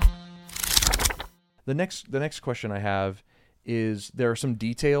 The next question I have is, there are some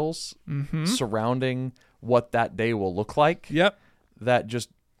details surrounding what that day will look like. Yep. That just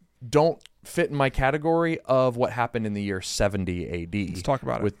don't fit in my category of what happened in the year 70 AD. Let's talk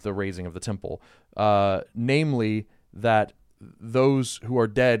about it. With the raising of the temple. Namely, that those who are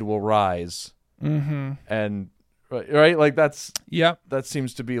dead will rise. And, right? That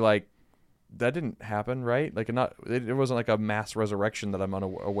seems to be that didn't happen, right? It wasn't a mass resurrection that I'm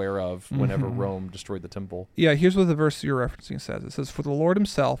unaware of whenever Rome destroyed the temple. Yeah, here's what the verse you're referencing says. It says, for the Lord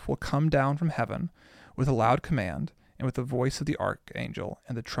himself will come down from heaven with a loud command, and with the voice of the archangel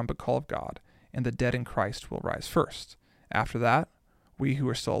and the trumpet call of God, and the dead in Christ will rise first. After that, we who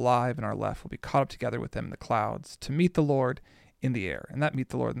are still alive and are left will be caught up together with them in the clouds to meet the Lord in the air. And that meet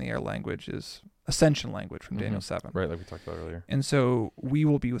the Lord in the air language is ascension language from Daniel 7. Right, like we talked about earlier. And so we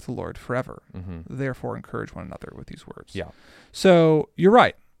will be with the Lord forever. Therefore, encourage one another with these words. Yeah. So you're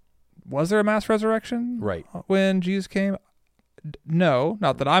right. Was there a mass resurrection? Right. When Jesus came? No,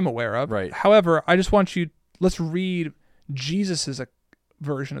 not that I'm aware of. Right. However, I just want let's read Jesus's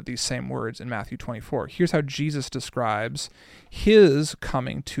version of these same words in Matthew 24. Here's how Jesus describes his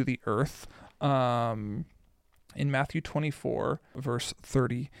coming to the earth. in Matthew 24, verse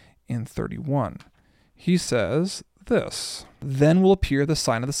 30 and 31. He says this, "Then will appear the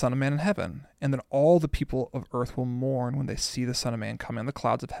sign of the Son of Man in heaven, and then all the people of earth will mourn when they see the Son of Man coming on the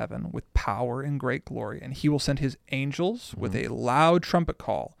clouds of heaven with power and great glory. And he will send his angels with a loud trumpet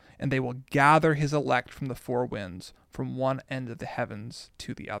call, and they will gather his elect from the four winds, from one end of the heavens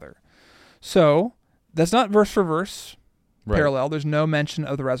to the other." So that's not verse for verse parallel. There's no mention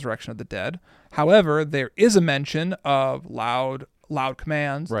of the resurrection of the dead. However, there is a mention of loud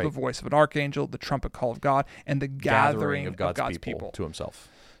commands, the voice of an archangel, the trumpet call of God, and the gathering of God's people to himself.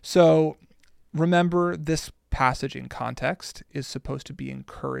 So remember, this passage in context is supposed to be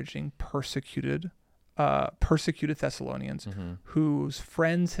encouraging persecuted Thessalonians whose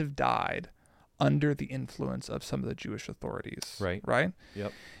friends have died under the influence of some of the Jewish authorities. Right?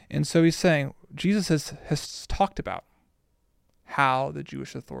 Yep. And so he's saying, Jesus has talked about how the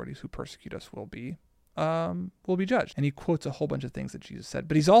Jewish authorities who persecute us will be judged. And he quotes a whole bunch of things that Jesus said,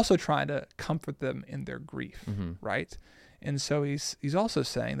 but he's also trying to comfort them in their grief, right? And so he's also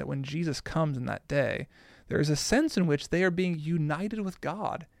saying that when Jesus comes in that day, there is a sense in which they are being united with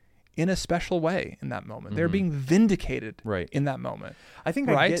God in a special way in that moment. They're being vindicated in that moment. I think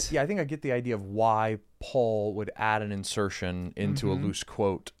I get the idea of why Paul would add an insertion into a loose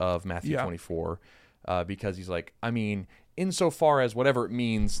quote of Matthew 24, because he's like, I mean, insofar as whatever it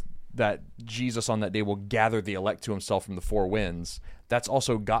means that Jesus on that day will gather the elect to himself from the four winds, that's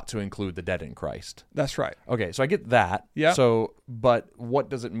also got to include the dead in Christ. That's right. Okay, so I get that. Yeah. So, but what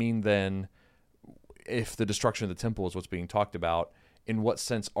does it mean then if the destruction of the temple is what's being talked about? In what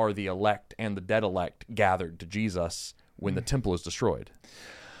sense are the elect and the dead elect gathered to Jesus when the temple is destroyed?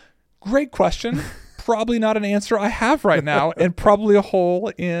 Great question. Probably not an answer I have right now, and probably a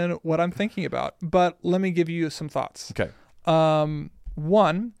hole in what I'm thinking about. But let me give you some thoughts. Okay.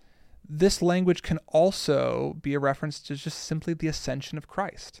 One, this language can also be a reference to just simply the ascension of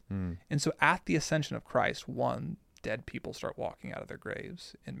Christ. And so at the ascension of Christ, dead people start walking out of their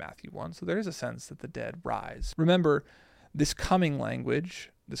graves in Matthew 1. So there is a sense that the dead rise. Remember, this coming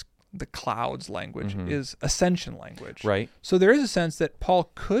language, the clouds language, is ascension language. Right. So there is a sense that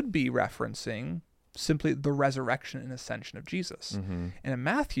Paul could be referencing simply the resurrection and ascension of Jesus. And in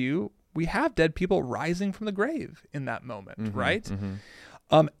Matthew, we have dead people rising from the grave in that moment, right?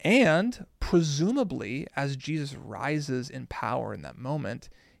 And presumably, as Jesus rises in power in that moment,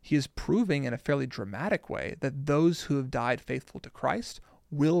 he is proving in a fairly dramatic way that those who have died faithful to Christ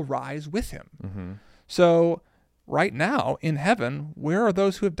will rise with him. So right now in heaven, where are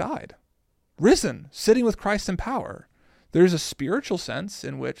those who have died? Risen, sitting with Christ in power. There's a spiritual sense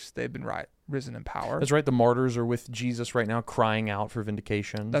in which they've been risen in power. That's right. The martyrs are with Jesus right now, crying out for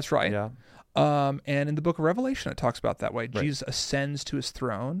vindication. That's right. Yeah. And in the book of Revelation, it talks about that way. Right. Jesus ascends to his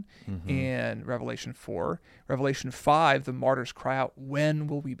throne in Revelation 4. Revelation 5, the martyrs cry out, "When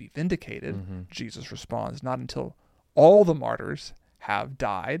will we be vindicated?" Jesus responds, "Not until all the martyrs have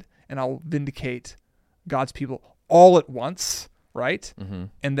died, and I'll vindicate God's people all at once," right?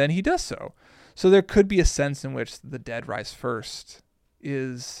 And then he does so. So there could be a sense in which the dead rise first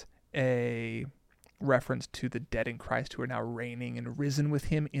is a reference to the dead in Christ who are now reigning and risen with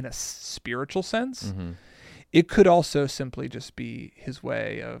him in a spiritual sense. It could also simply just be his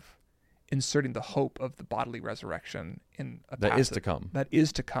way of inserting the hope of the bodily resurrection in a that is to come. That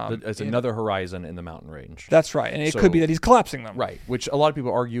is to come. It's another horizon in the mountain range. That's right. And it could be that he's collapsing them. Right, which a lot of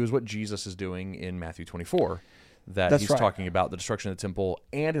people argue is what Jesus is doing in Matthew 24, that he's talking about the destruction of the temple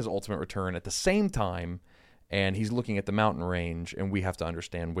and his ultimate return at the same time. And he's looking at the mountain range, and we have to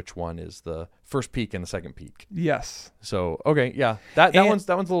understand which one is the first peak and the second peak. Yes. So, okay, yeah. That one's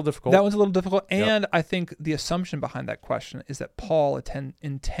a little difficult. That one's a little difficult. And I think the assumption behind that question is that Paul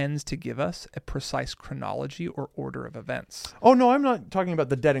intends to give us a precise chronology or order of events. Oh, no, I'm not talking about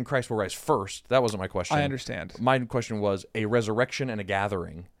the dead in Christ will rise first. That wasn't my question. I understand. My question was a resurrection and a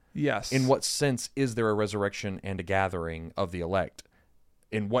gathering. Yes. In what sense is there a resurrection and a gathering of the elect?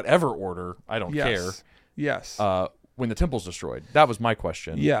 In whatever order, I don't care. Yes. When the temple's destroyed, that was my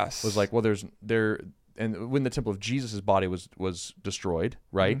question. Yes. Was like, well, and when the temple of Jesus' body was destroyed,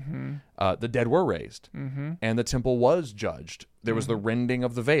 right? The dead were raised, and the temple was judged. There was the rending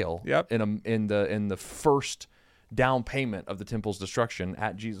of the veil. Yep. In the first down payment of the temple's destruction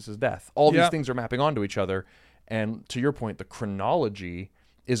at Jesus' death. All these things are mapping onto each other, and to your point, the chronology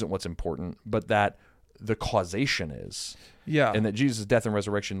isn't what's important, but that the causation is. Yeah. And that Jesus' death and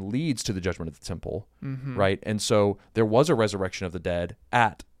resurrection leads to the judgment of the temple, right? And so there was a resurrection of the dead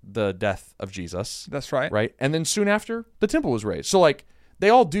at the death of Jesus. That's right. Right? And then soon after, the temple was raised. So, like, they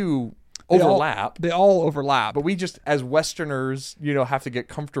all do overlap. They all overlap. But we just, as Westerners, have to get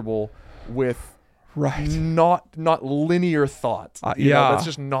comfortable with Right. Not linear thought. That's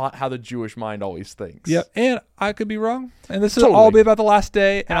just not how the Jewish mind always thinks. Yeah, and I could be wrong. And this will Totally. all be about the last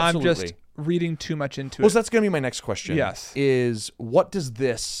day, and Absolutely. I'm just reading too much into it. Well, so that's going to be my next question. Yes. Is what does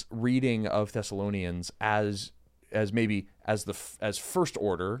this reading of Thessalonians as first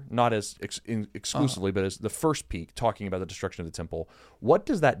order, not as exclusively, but as the first peak, talking about the destruction of the temple, what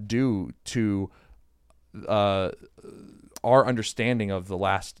does that do to our understanding of the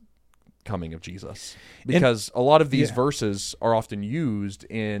last coming of Jesus? Because a lot of these verses are often used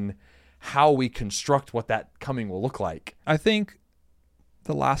in how we construct what that coming will look like. I think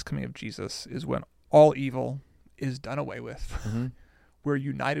the last coming of Jesus is when all evil is done away with. Mm-hmm. We're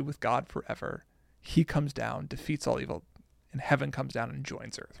united with God forever. He comes down, defeats all evil, and heaven comes down and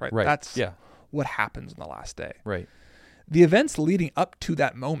joins earth, right? That's what happens in the last day. Right. The events leading up to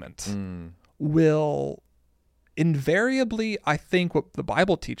that moment will invariably, I think what the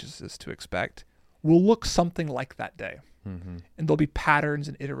Bible teaches us to expect, will look something like that day. Mm-hmm. And there'll be patterns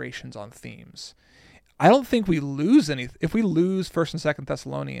and iterations on themes. I don't think we lose anything. If we lose 1st and 2nd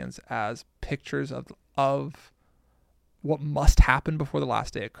Thessalonians as pictures of what must happen before the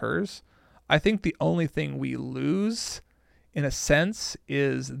last day occurs, I think the only thing we lose, in a sense,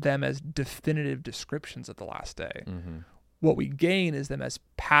 is them as definitive descriptions of the last day. Mm-hmm. What we gain is them as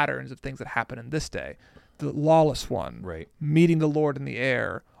patterns of things that happen in this day. The lawless one, meeting the Lord in the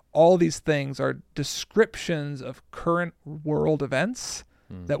air, all these things are descriptions of current world events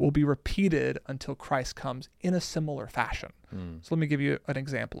that will be repeated until Christ comes in a similar fashion. So let me give you an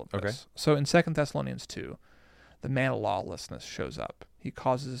example of this. Okay. So in 2 Thessalonians 2, the man of lawlessness shows up. He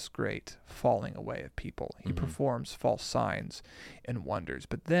causes great falling away of people. He performs false signs and wonders.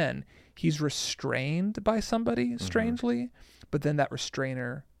 But then he's restrained by somebody, strangely. But then that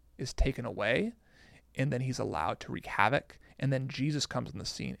restrainer is taken away, and then he's allowed to wreak havoc. And then Jesus comes on the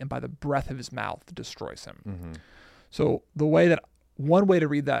scene, and by the breath of his mouth destroys him. So one way to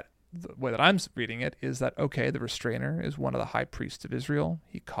read that, the way that I'm reading it, is that, okay, the restrainer is one of the high priests of Israel.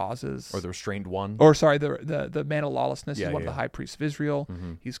 He causes... Or the restrained one. Or, sorry, the man of lawlessness is one of the high priests of Israel.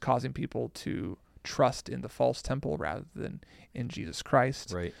 He's causing people to trust in the false temple rather than in Jesus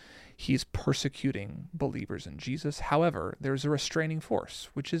Christ. Right. He's persecuting believers in Jesus. However, there's a restraining force,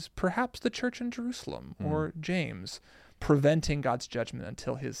 which is perhaps the church in Jerusalem or James, preventing God's judgment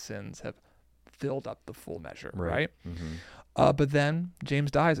until his sins have filled up the full measure, right? But then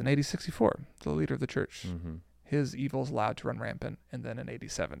James dies in AD 64, the leader of the church. His evil is allowed to run rampant, and then in AD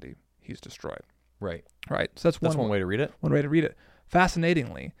 70, he's destroyed. Right. So that's one way to read it. One way to read it.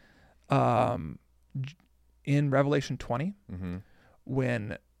 Fascinatingly, in Revelation 20,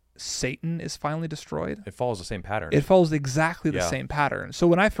 when Satan is finally destroyed, it follows the same pattern. It follows exactly the same pattern. So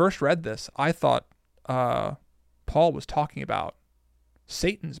when I first read this, I thought Paul was talking about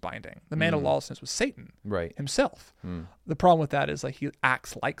Satan's binding. The man of lawlessness was Satan himself. The problem with that is, like, he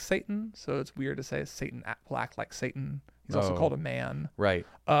acts like Satan, so it's weird to say Satan will act like Satan. He's also called a man. Right.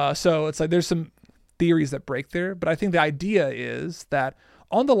 So it's like there's some theories that break there, but I think the idea is that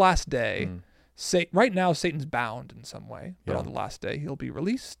on the last day, right now Satan's bound in some way, but on the last day he'll be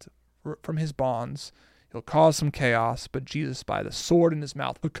released from his bonds. He'll cause some chaos, but Jesus, by the sword in his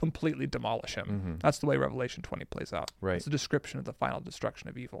mouth, will completely demolish him. That's the way Revelation 20 plays out. Right. It's a description of the final destruction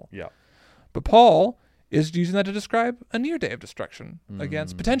of evil. Yeah. But Paul is using that to describe a near day of destruction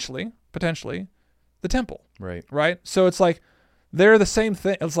against potentially the temple. Right. So it's like they're the same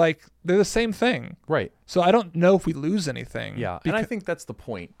thing. It's like they're the same thing. Right. So I don't know if we lose anything. Yeah. And I think that's the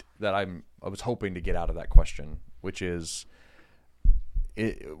point that I was hoping to get out of that question, which is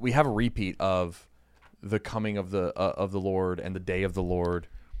we have a repeat of the coming of the Lord and the day of the Lord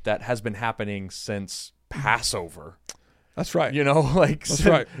that has been happening since Passover. That's right.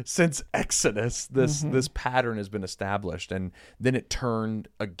 Since Exodus, this pattern has been established, and then it turned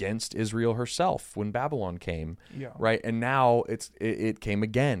against Israel herself when Babylon came. Yeah. Right, and now it came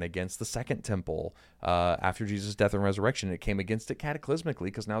again against the second temple after Jesus' death and resurrection. It came against it cataclysmically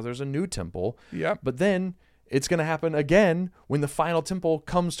because now there's a new temple. Yeah. But then it's going to happen again when the final temple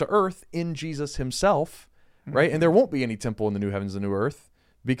comes to earth in Jesus himself, right? And there won't be any temple in the new heavens and the new earth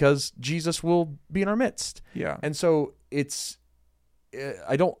because Jesus will be in our midst. Yeah. And so I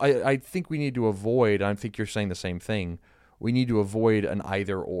think we need to avoid, I think you're saying the same thing, we need to avoid an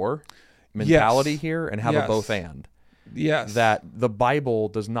either or mentality here and have a both and. Yes. That the Bible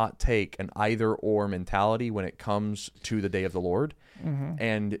does not take an either or mentality when it comes to the day of the Lord.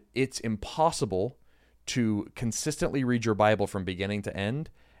 And it's impossible to consistently read your Bible from beginning to end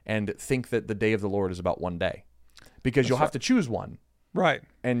and think that the day of the Lord is about one day, because you'll have to choose one. Right.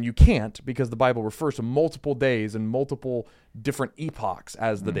 And you can't, because the Bible refers to multiple days and multiple different epochs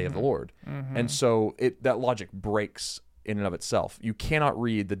as the day of the Lord. And so that logic breaks in and of itself. You cannot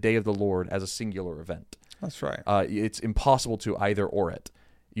read the day of the Lord as a singular event. That's right. It's impossible to either or it.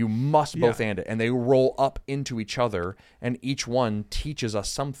 You must both and it. And they roll up into each other, and each one teaches us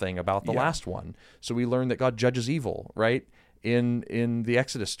something about the last one. So we learn that God judges evil, right? In the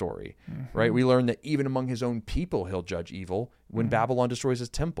Exodus story, right? We learn that even among his own people, he'll judge evil when Babylon destroys his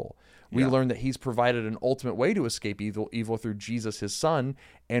temple. We learn that he's provided an ultimate way to escape evil through Jesus, his son,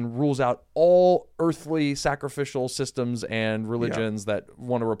 and rules out all earthly sacrificial systems and religions that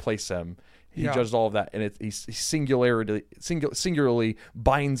want to replace him. He judged all of that, and he singularly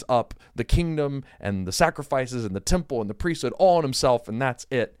binds up the kingdom and the sacrifices and the temple and the priesthood all on himself, and that's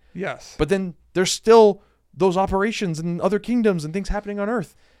it. Yes. But then there's still those operations and other kingdoms and things happening on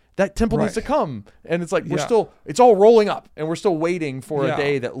earth. That temple needs to come. And it's like it's all rolling up, and we're still waiting for a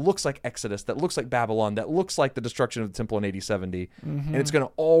day that looks like Exodus, that looks like Babylon, that looks like the destruction of the temple in AD 70. And it's going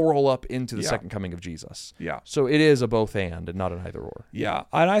to all roll up into the second coming of Jesus. Yeah. So it is a both and not an either or. Yeah.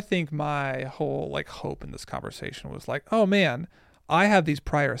 And I think my whole hope in this conversation was oh man, I have these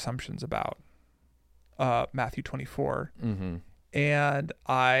prior assumptions about Matthew 24. And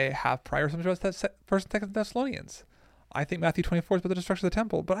I have prior assumptions about First and Second Thessalonians. I think Matthew 24 is about the destruction of the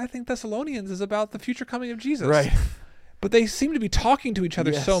temple, but I think Thessalonians is about the future coming of Jesus. Right. But they seem to be talking to each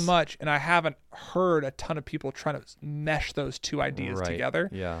other so much, and I haven't heard a ton of people trying to mesh those two ideas together.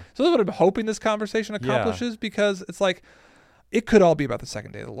 Yeah. So that's what I'm hoping this conversation accomplishes, because it's it could all be about the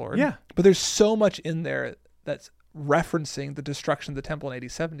second day of the Lord. Yeah. But there's so much in there that's referencing the destruction of the temple in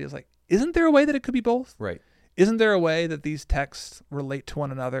AD 70. It's isn't there a way that it could be both? Right. Isn't there a way that these texts relate to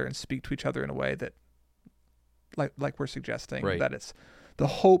one another and speak to each other in a way that, like we're suggesting, that it's the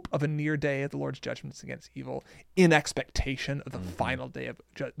hope of a near day of the Lord's judgments against evil in expectation of the final day of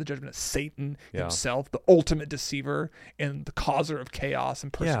the judgment of Satan himself, the ultimate deceiver and the causer of chaos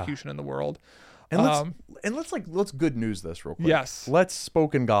and persecution in the world. And let's good news this real quick. Yes. Let's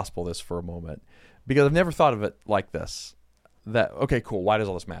spoken gospel this for a moment, because I've never thought of it like this. That okay, cool. Why does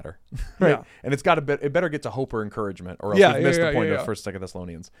all this matter? Right, Yeah. And it better get to hope or encouragement, or else we've missed the point of First, Second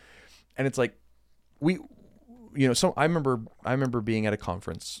Thessalonians. And it's so I remember being at a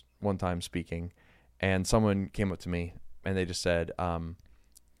conference one time speaking, and someone came up to me and they just said,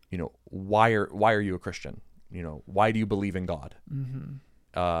 why are you a Christian? Why do you believe in God? And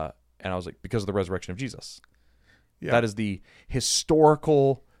I was like, because of the resurrection of Jesus. Yeah. That is the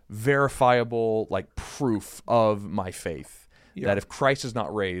historical, verifiable proof of my faith. Yeah. That if Christ is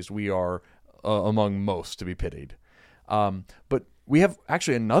not raised, we are among most to be pitied. But we have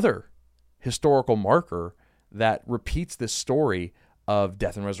actually another historical marker that repeats this story of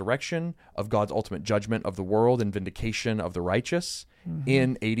death and resurrection, of God's ultimate judgment of the world and vindication of the righteous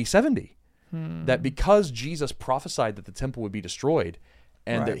in AD 70. That because Jesus prophesied that the temple would be destroyed,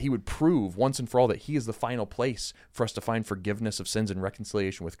 and that he would prove once and for all that he is the final place for us to find forgiveness of sins and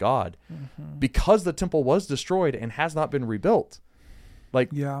reconciliation with God. Because the temple was destroyed and has not been rebuilt,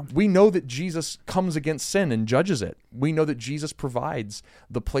 we know that Jesus comes against sin and judges it. We know that Jesus provides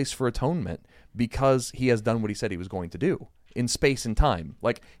the place for atonement because he has done what he said he was going to do in space and time.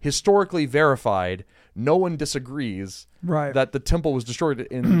 Historically verified, no one disagrees that the temple was destroyed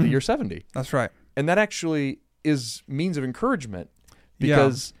in the year 70. That's right. And that actually is means of encouragement,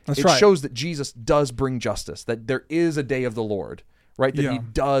 because it shows that Jesus does bring justice, that there is a day of the Lord, right? That he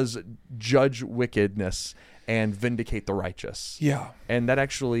does judge wickedness and vindicate the righteous. Yeah. And that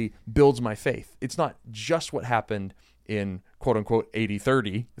actually builds my faith. It's not just what happened in quote unquote AD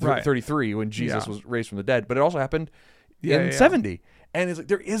 33 when Jesus was raised from the dead, but it also happened in 70. And it's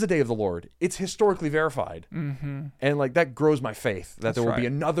there is a day of the Lord. It's historically verified. And that grows my faith that there will be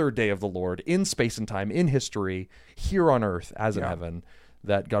another day of the Lord in space and time, in history, here on earth as in heaven,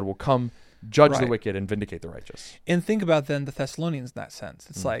 that God will come, judge the wicked, and vindicate the righteous. And think about then the Thessalonians in that sense.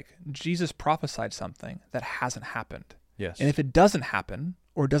 It's Jesus prophesied something that hasn't happened. Yes. And if it doesn't happen,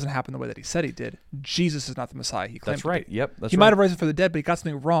 or doesn't happen the way that he said he did, Jesus is not the Messiah he claimed to be. Yep. He might have risen from the dead, but he got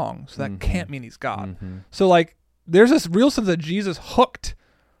something wrong, so that can't mean he's God. So there's this real sense that Jesus hooked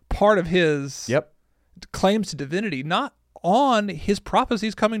part of his claims to divinity not on his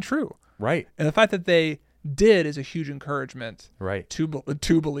prophecies coming true. Right. And the fact that they did is a huge encouragement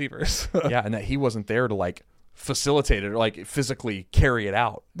to believers. And that he wasn't there to facilitate it or physically carry it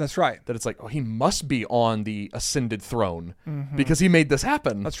out. That's right. That it's he must be on the ascended throne because he made this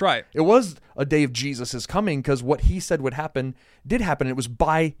happen. That's right. It was a day of Jesus' coming because what he said would happen did happen. It was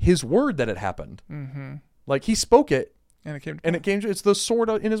by his word that it happened. He spoke it, and it came. It's the sword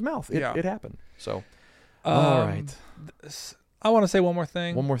in his mouth. It happened. So, all right. I want to say one more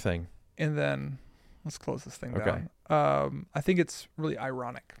thing. One more thing. And then let's close this thing down. I think it's really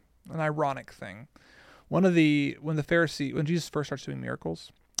ironic. An ironic thing. When Jesus first starts doing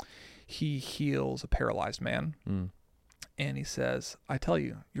miracles, he heals a paralyzed man. And he says, I tell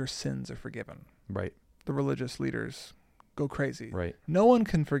you, your sins are forgiven. Right. The religious leaders go crazy. Right. No one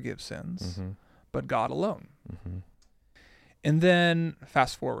can forgive sins, but God alone. And then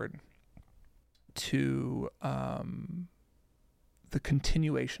fast forward to the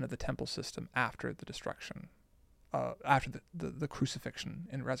continuation of the temple system after the destruction, after the crucifixion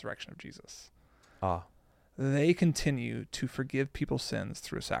and resurrection of Jesus. They continue to forgive people's sins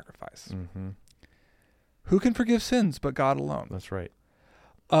through a sacrifice. Who can forgive sins but God alone? That's right.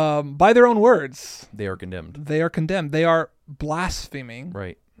 By their own words, they are condemned. They are condemned. They are blaspheming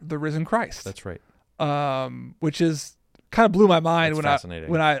the risen Christ. That's right. Which is kind of blew my mind when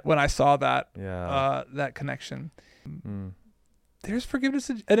I saw that that connection. There's forgiveness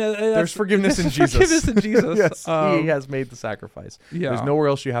in there's forgiveness in Jesus. Forgiveness in Jesus. Yes, he has made the sacrifice. There's nowhere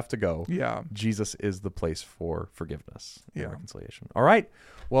else you have to go. Jesus is the place for forgiveness and reconciliation. All right.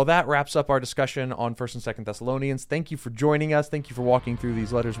 Well, that wraps up our discussion on 1st and 2nd Thessalonians. Thank you for joining us. Thank you for walking through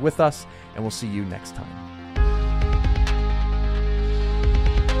these letters with us, and we'll see you next time.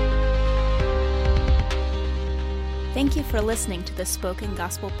 Thank you for listening to the Spoken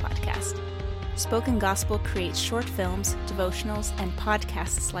Gospel Podcast. Spoken Gospel creates short films, devotionals, and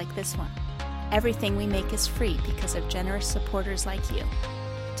podcasts like this one. Everything we make is free because of generous supporters like you.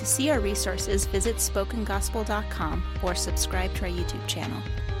 To see our resources, visit spokengospel.com or subscribe to our YouTube channel.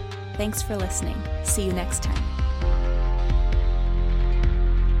 Thanks for listening. See you next time.